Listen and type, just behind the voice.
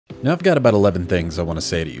Now I've got about 11 things I want to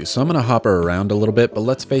say to you, so I'm going to hop her around a little bit, but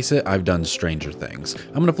let's face it, I've done stranger things.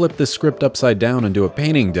 I'm going to flip this script upside down and do a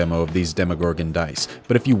painting demo of these Demogorgon dice,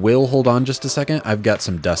 but if you will hold on just a second, I've got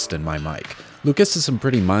some dust in my mic. Lucas is some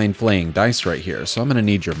pretty mind-flaying dice right here, so I'm going to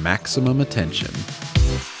need your maximum attention.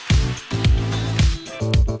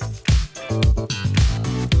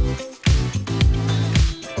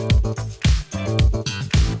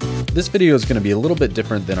 This video is going to be a little bit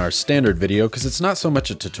different than our standard video because it's not so much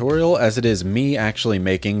a tutorial as it is me actually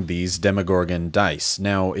making these Demogorgon dice.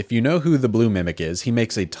 Now, if you know who the Blue Mimic is, he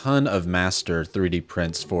makes a ton of master 3D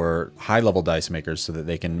prints for high-level dice makers so that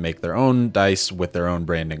they can make their own dice with their own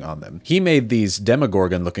branding on them. He made these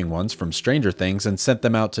Demogorgon-looking ones from Stranger Things and sent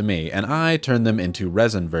them out to me, and I turned them into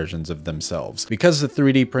resin versions of themselves. Because the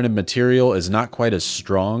 3D printed material is not quite as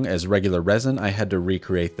strong as regular resin, I had to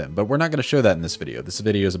recreate them, but we're not going to show that in this video. This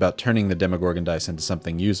video is about turning the Demogorgon dice into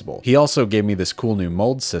something usable. He also gave me this cool new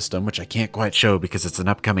mold system, which I can't quite show because it's an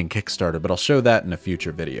upcoming Kickstarter, but I'll show that in a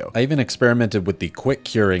future video. I even experimented with the quick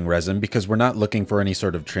curing resin because we're not looking for any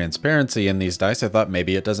sort of transparency in these dice. I thought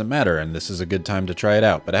maybe it doesn't matter and this is a good time to try it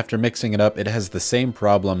out, but after mixing it up, it has the same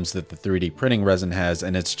problems that the 3D printing resin has,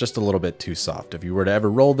 and it's just a little bit too soft. If you were to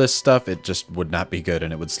ever roll this stuff, it just would not be good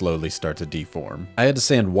and it would slowly start to deform. I had to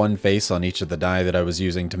sand one face on each of the die that I was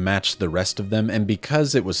using to match the rest of them, and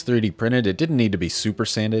because it was 3D printed, it didn't need to be super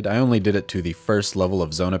sanded. I only did it to the first level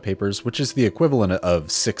of Zona papers, which is the equivalent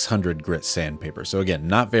of 600 grit sandpaper. So again,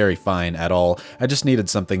 not very fine at all. I just needed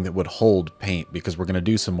something that would hold paint because we're going to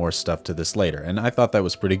do some more stuff to this later, and I thought that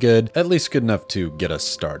was pretty good, at least good enough to get us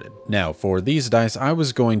started. Now, for these dice, I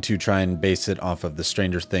was going to try and base it off of the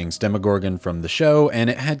Stranger Things Demogorgon from the show, and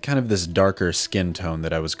it had kind of this darker skin tone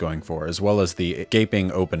that I was going for, as well as the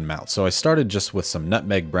gaping open mouth. So I started just with some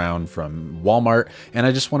nutmeg brown from Walmart, and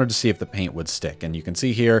I just wanted to see if the paint would stick, and you can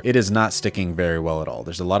see here it is not sticking very well at all.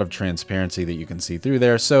 There's a lot of transparency that you can see through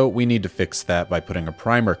there, so we need to fix that by putting a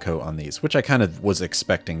primer coat on these, which I kind of was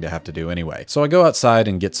expecting to have to do anyway. So I go outside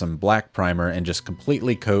and get some black primer and just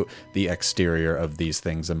completely coat the exterior of these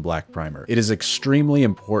things in black primer. It is extremely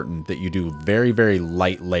important that you do very, very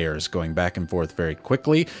light layers going back and forth very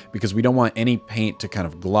quickly because we don't want any paint to kind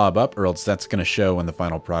of glob up, or else that's going to show in the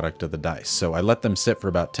final product of the dice. So I let them sit for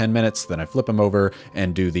about 10 minutes, then I flip them over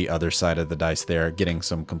and do the other side of the dice there, getting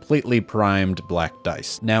some completely primed black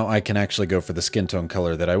dice. Now I can actually go for the skin tone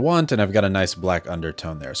color that I want, and I've got a nice black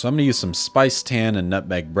undertone there. So I'm going to use some spice tan and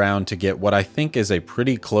nutmeg brown to get what I think is a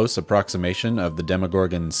pretty close approximation of the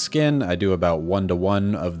Demogorgon skin. I do about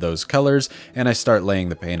 1:1 of those colors, and I start laying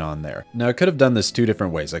the paint on there. Now I could have done this two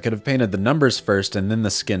different ways. I could have painted the numbers first and then the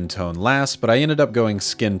skin tone last, but I ended up going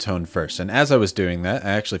skin tone first. And as I was doing that, I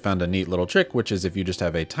actually found a neat little trick, which is if you just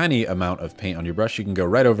have a tiny amount of paint on your brush, you can go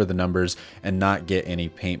right over the numbers and not get any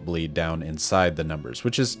paint bleed down inside the numbers,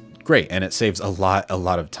 which is great, and it saves a lot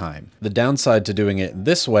of time. The downside to doing it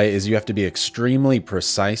this way is you have to be extremely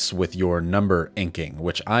precise with your number inking,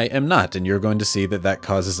 which I am not, and you're going to see that that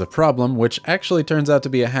causes a problem, which actually turns out to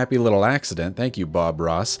be a happy little accident. Thank you, Bob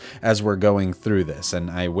Ross, as we're going through this,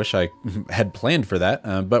 and I wish I had planned for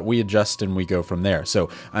that, but we adjust and we go from there. So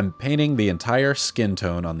I'm painting the entire skin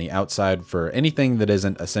tone on the outside for anything that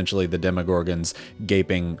isn't essentially the Demogorgon's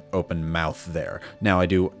gaping open mouth there. Now I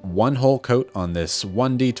do one whole coat on this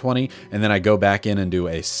 1d20, and then I go back in and do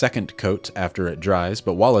a second coat after it dries,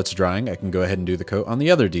 but while it's drying, I can go ahead and do the coat on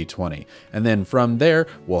the other d20. And then from there,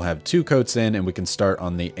 we'll have 2 coats in and we can start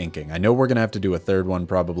on the inking. I know we're gonna have to do a third one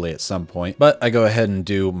probably at some point, but I go ahead and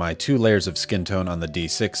do my 2 layers of skin tone on the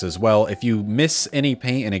d6 as well. If you miss any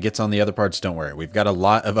paint and it gets on the other parts, don't worry. We've got a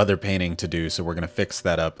lot of other painting to do, so we're gonna fix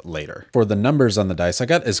that up later. For the numbers on the dice, I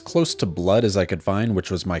got as close to blood as I could find,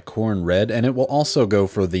 which was my corn red, and it will also go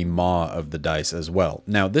for the maw of the dice as well.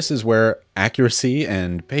 Now, this is where accuracy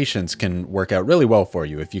and patience can work out really well for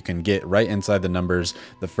you if you can get right inside the numbers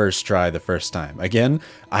the first try, the first time. Again,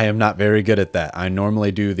 I am not very good at that. I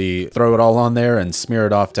normally do the throw it all on there and smear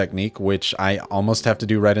it off technique, which I almost have to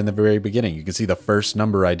do right in the very beginning. You can see the first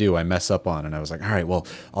number I do, I mess up on, and I was like, all right, well,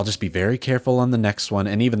 I'll just be very careful on the next one,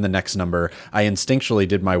 and even the next number, I instinctually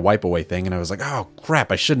did my wipe away thing, and I was like, oh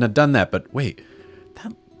crap, I shouldn't have done that, but wait,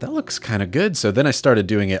 that looks kind of good. So then I started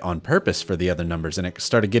doing it on purpose for the other numbers, and it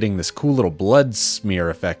started getting this cool little blood smear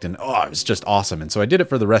effect, and oh, it was just awesome. And so I did it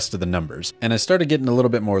for the rest of the numbers, and I started getting a little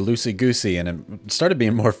bit more loosey-goosey, and it started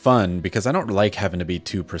being more fun because I don't like having to be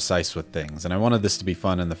too precise with things, and I wanted this to be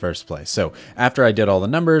fun in the first place. So after I did all the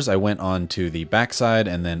numbers, I went on to the backside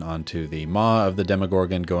and then onto the maw of the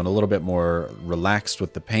Demogorgon, going a little bit more relaxed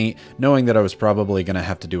with the paint, knowing that I was probably going to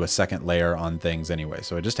have to do a second layer on things anyway.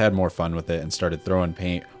 So I just had more fun with it and started throwing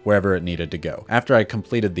paint wherever it needed to go. After I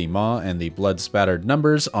completed the maw and the blood spattered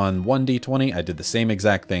numbers on one d20, I did the same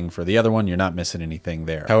exact thing for the other one. You're not missing anything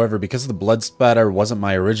there. However, because the blood splatter wasn't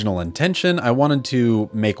my original intention, I wanted to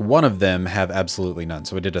make one of them have absolutely none.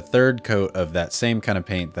 So I did a third coat of that same kind of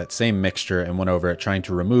paint, that same mixture, and went over it trying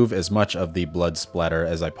to remove as much of the blood splatter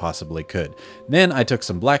as I possibly could. Then I took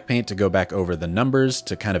some black paint to go back over the numbers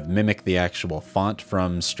to kind of mimic the actual font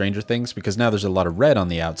from Stranger Things, because now there's a lot of red on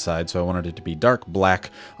the outside, so I wanted it to be dark black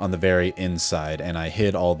on the very inside, and I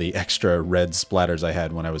hid all the extra red splatters I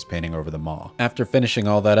had when I was painting over the maw. After finishing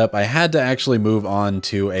all that up, I had to actually move on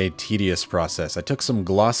to a tedious process. I took some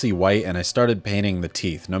glossy white and I started painting the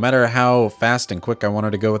teeth. No matter how fast and quick I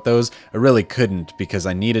wanted to go with those, I really couldn't, because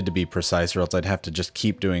I needed to be precise or else I'd have to just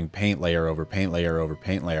keep doing paint layer over paint layer over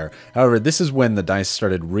paint layer. However, this is when the dice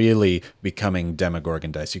started really becoming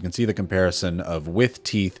Demogorgon dice. You can see the comparison of with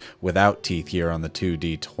teeth, without teeth here on the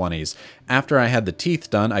 2d20s. After I had the teeth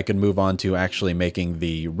done, I could move on to actually making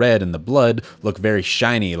the red and the blood look very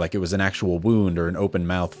shiny, like it was an actual wound or an open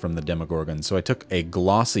mouth from the Demogorgon. So I took a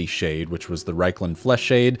glossy shade, which was the Reichland Flesh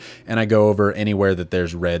shade, and I go over anywhere that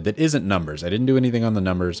there's red that isn't numbers. I didn't do anything on the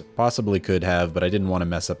numbers, possibly could have, but I didn't want to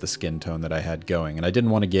mess up the skin tone that I had going. And I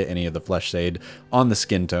didn't want to get any of the flesh shade on the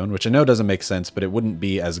skin tone, which I know doesn't make sense, but it wouldn't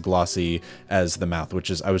be as glossy as the mouth, which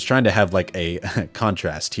is, I was trying to have like a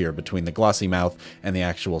contrast here between the glossy mouth and the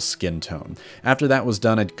actual skin tone. After that was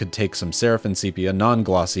done, I could take some Seraphim Sepia,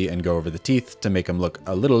 non-glossy, and go over the teeth to make them look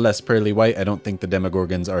a little less pearly white. I don't think the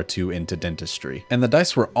Demogorgons are too into dentistry. And the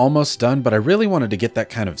dice were almost done, but I really wanted to get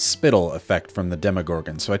that kind of spittle effect from the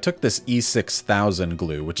Demogorgon. So I took this E6000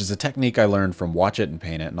 glue, which is a technique I learned from Watch It and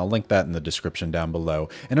Paint It, and I'll link that in the description down below.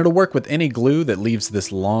 And it'll work with any glue that leaves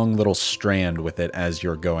this long little strand with it as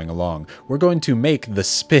you're going along. We're going to make the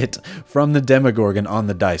spit from the Demogorgon on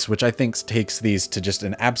the dice, which I think takes these to just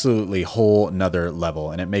an absolutely whole nother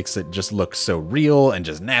level, and it makes it just look so real and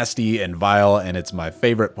just nasty and vile, and it's my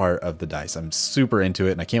favorite part of the dice. I'm super into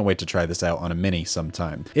it, and I can't wait to try this out on a mini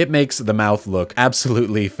sometime. It makes the mouth look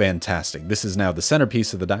absolutely fantastic. This is now the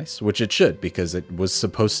centerpiece of the dice, which it should, because it was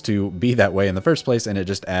supposed to be that way in the first place, and it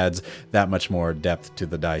just adds that much more depth to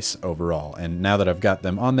the dice overall. And now that I've got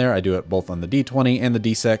them on there, I do it both on the D20 and the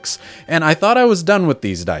D6, and I thought I was done with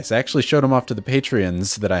these dice. I actually showed them off to the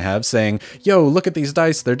Patreons that I have, saying, yo, look at these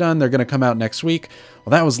dice, they're done, they're gonna come out next week.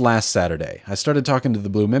 Well, that was last Saturday. I started talking to the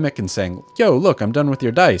Blue Mimic and saying, yo, look, I'm done with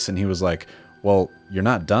your dice. And he was like, well, you're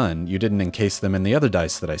not done. You didn't encase them in the other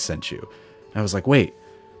dice that I sent you. And I was like, wait,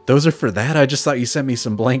 those are for that? I just thought you sent me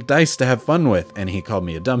some blank dice to have fun with. And he called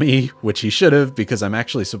me a dummy, which he should have, because I'm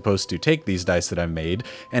actually supposed to take these dice that I've made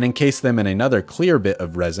and encase them in another clear bit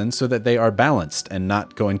of resin so that they are balanced and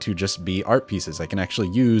not going to just be art pieces. I can actually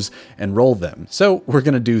use and roll them. So we're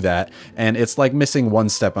going to do that. And it's like missing one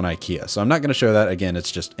step on IKEA. So I'm not going to show that again.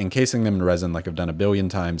 It's just encasing them in resin like I've done a billion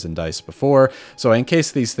times in dice before. So I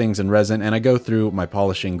encase these things in resin and I go through my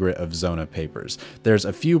polishing grit of Zona papers. There's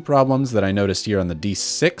a few problems that I noticed here on the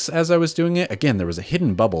D6 as I was doing it. Again, there was a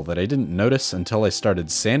hidden bubble that I didn't notice until I started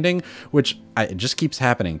sanding, which it just keeps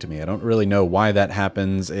happening to me. I don't really know why that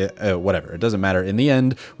happens. Whatever, it doesn't matter. In the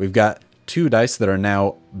end, we've got two dice that are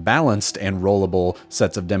now balanced and rollable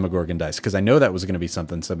sets of Demogorgon dice, because I know that was going to be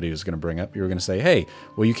something somebody was going to bring up. You were going to say, hey,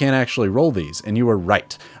 well, you can't actually roll these, and you were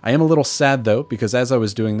right. I am a little sad, though, because as I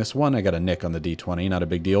was doing this one, I got a nick on the D20, not a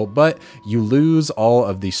big deal, but you lose all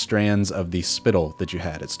of the strands of the spittle that you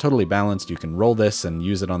had. It's totally balanced. You can roll this and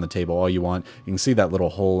use it on the table all you want. You can see that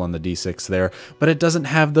little hole on the D6 there, but it doesn't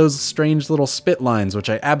have those strange little spit lines, which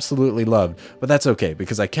I absolutely loved, but that's okay,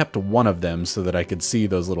 because I kept one of them so that I could see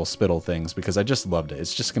those little spittle things, because I just loved it.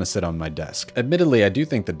 It's just going to sit on my desk. Admittedly, I do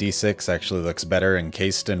think the D6 actually looks better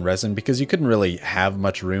encased in resin, because you couldn't really have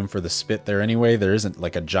much room for the spit there anyway. There isn't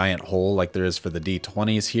like a giant hole like there is for the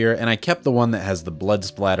D20s here, and I kept the one that has the blood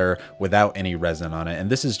splatter without any resin on it,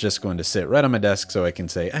 and this is just going to sit right on my desk so I can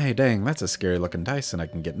say, hey, dang, that's a scary looking dice, and I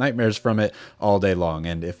can get nightmares from it all day long.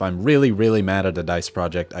 And if I'm really, really mad at a dice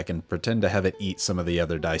project, I can pretend to have it eat some of the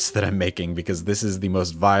other dice that I'm making, because this is the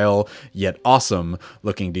most vile yet awesome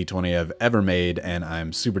looking D20 I've ever made, and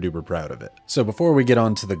I'm super duper proud of it. So before we get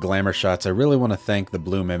on to the glamour shots, I really want to thank the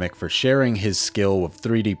Blue Mimic for sharing his skill with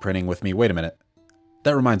 3D printing with me. Wait a minute.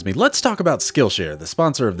 That reminds me, let's talk about Skillshare, the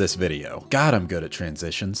sponsor of this video. God, I'm good at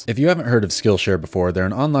transitions. If you haven't heard of Skillshare before, they're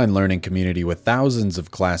an online learning community with thousands of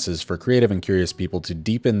classes for creative and curious people to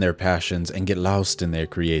deepen their passions and get lost in their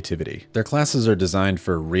creativity. Their classes are designed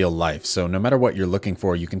for real life, so no matter what you're looking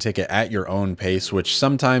for, you can take it at your own pace, which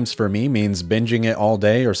sometimes for me means binging it all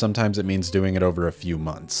day, or sometimes it means doing it over a few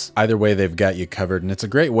months. Either way, they've got you covered, and it's a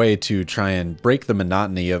great way to try and break the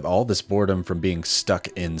monotony of all this boredom from being stuck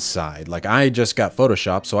inside. Like, I just got photo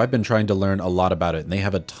Photoshop, so I've been trying to learn a lot about it, and they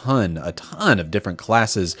have a ton of different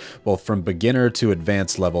classes, both from beginner to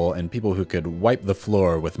advanced level, and people who could wipe the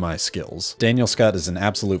floor with my skills. Daniel Scott is an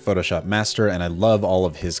absolute Photoshop master, and I love all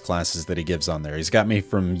of his classes that he gives on there. He's got me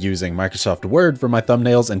from using Microsoft Word for my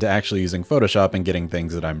thumbnails into actually using Photoshop and getting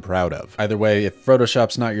things that I'm proud of. Either way, if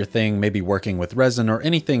Photoshop's not your thing, maybe working with resin or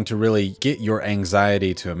anything to really get your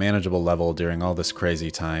anxiety to a manageable level during all this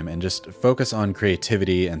crazy time, and just focus on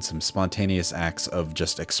creativity and some spontaneous acts of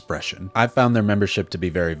just expression. I've found their membership to be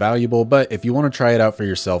very valuable, but if you want to try it out for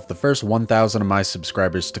yourself, the first 1,000 of my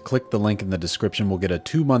subscribers to click the link in the description will get a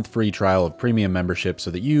 2-month free trial of premium membership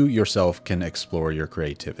so that you yourself can explore your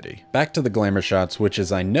creativity. Back to the glamour shots, which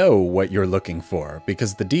is I know what you're looking for,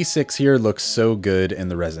 because the D6 here looks so good in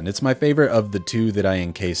the resin. It's my favorite of the two that I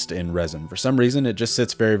encased in resin. For some reason, it just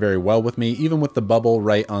sits very, very well with me, even with the bubble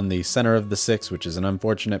right on the center of the 6, which is an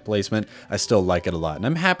unfortunate placement. I still like it a lot, and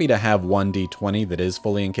I'm happy to have one D20 that is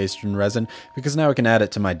fully encased in resin, because now I can add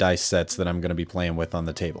it to my dice sets that I'm going to be playing with on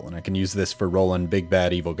the table, and I can use this for rolling big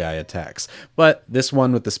bad evil guy attacks. But this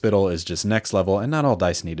one with the spittle is just next level, and not all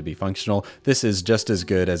dice need to be functional. This is just as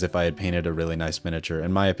good as if I had painted a really nice miniature,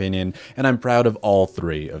 in my opinion, and I'm proud of all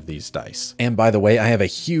 3 of these dice. And by the way, I have a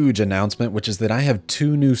huge announcement, which is that I have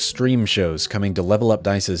 2 new stream shows coming to Level Up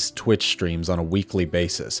Dice's Twitch streams on a weekly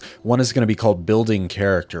basis. One is going to be called Building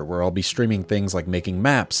Character, where I'll be streaming things like making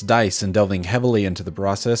maps, dice, and delving heavily into the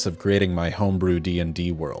process of creating my homebrew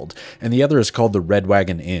D&D world. And the other is called the Red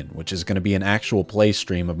Wagon Inn, which is going to be an actual play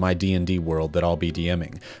stream of my D&D world that I'll be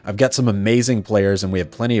DMing. I've got some amazing players, and we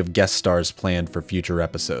have plenty of guest stars planned for future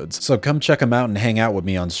episodes. So come check them out and hang out with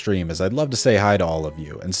me on stream, as I'd love to say hi to all of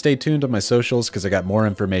you. And stay tuned to my socials, because I got more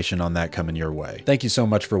information on that coming your way. Thank you so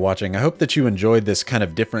much for watching. I hope that you enjoyed this kind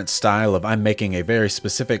of different style of I'm making a very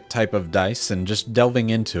specific type of dice and just delving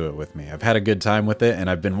into it with me. I've had a good time with it, and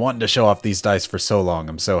I've been wanting to show off these dice for so long.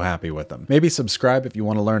 I'm so happy with them. Maybe subscribe if you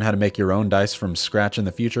want to learn how to make your own dice from scratch in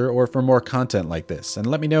the future, or for more content like this. And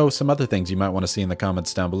let me know some other things you might want to see in the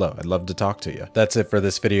comments down below. I'd love to talk to you. That's it for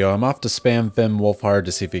this video. I'm off to spam Fem Wolfhard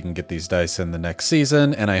to see if he can get these dice in the next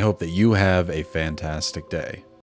season, and I hope that you have a fantastic day.